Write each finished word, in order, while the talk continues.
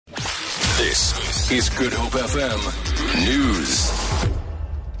This is Good Hope FM News.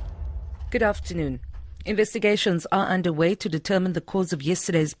 Good afternoon. Investigations are underway to determine the cause of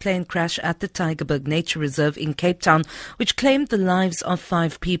yesterday's plane crash at the Tygerberg Nature Reserve in Cape Town, which claimed the lives of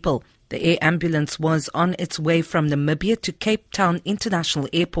 5 people. The air ambulance was on its way from Namibia to Cape Town International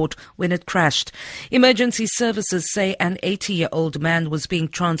Airport when it crashed. Emergency services say an 80-year-old man was being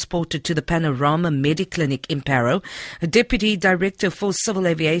transported to the Panorama Mediclinic in Parow. A Deputy Director for Civil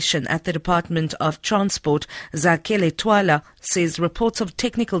Aviation at the Department of Transport, Zakele Twala, says reports of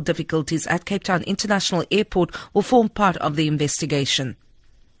technical difficulties at Cape Town International Airport will form part of the investigation.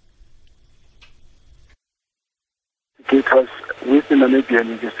 With the Namibian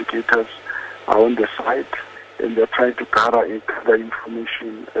investigators are on the site and they're trying to gather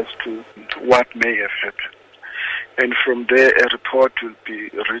information as to what may have happened. And from there, a report will be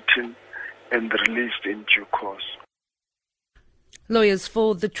written and released in due course. Lawyers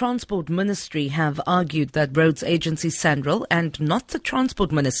for the Transport Ministry have argued that Roads Agency SANRAL, and not the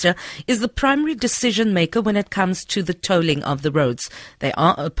Transport Minister, is the primary decision maker when it comes to the tolling of the roads. They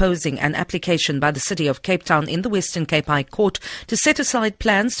are opposing an application by the City of Cape Town in the Western Cape High Court to set aside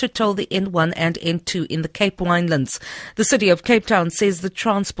plans to toll the N1 and N2 in the Cape Winelands. The City of Cape Town says the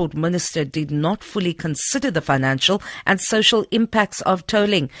Transport Minister did not fully consider the financial and social impacts of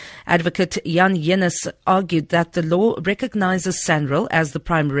tolling. Advocate Jan Jennis argued that the law recognizes SANRAL as the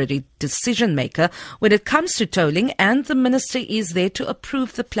primary decision maker when it comes to tolling, and the minister is there to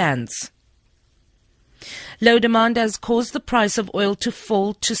approve the plans. Low demand has caused the price of oil to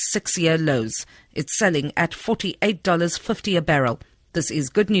fall to 6-year lows. It's selling at $48.50 a barrel. This is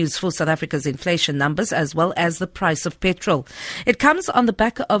good news for South Africa's inflation numbers as well as the price of petrol. It comes on the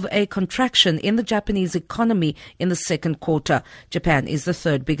back of a contraction in the Japanese economy in the second quarter. Japan is the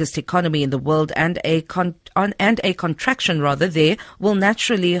third biggest economy in the world, and a contraction there will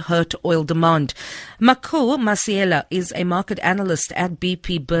naturally hurt oil demand. Makho Masiela is a market analyst at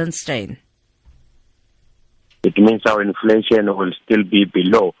BP Bernstein. It means our inflation will still be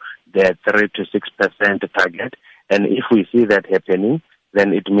below the 3 to 6% target. And if we see that happening,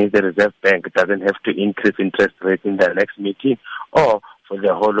 then it means the Reserve Bank doesn't have to increase interest rates in the next meeting or for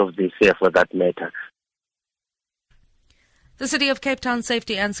the whole of this year for that matter. The City of Cape Town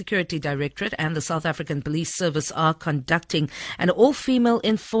Safety and Security Directorate and the South African Police Service are conducting an all-female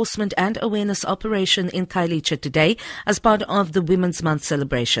enforcement and awareness operation in Khayelitsha today as part of the Women's Month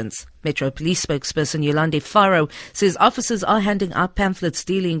celebrations. Metro Police spokesperson Yolande Parow says officers are handing out pamphlets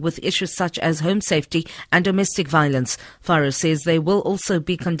dealing with issues such as home safety and domestic violence. Parow says they will also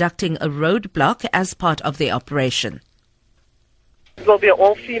be conducting a roadblock as part of the operation. It will be an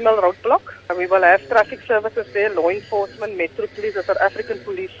all-female roadblock. We will have traffic services there, law enforcement, Metro Police, the South African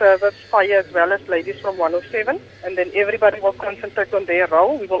Police Service, fire, as well as ladies from 107. And then everybody will concentrate on their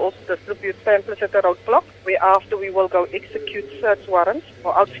role. We will also distribute pamphlets at the roadblock, whereafter we will go execute search warrants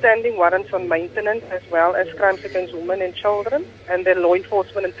for outstanding warrants on maintenance, as well as crimes against women and children. And then law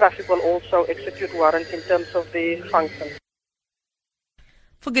enforcement and traffic will also execute warrants in terms of their functions.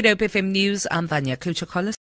 For Good Hope FM News, I'm Vanya Kluchakholis.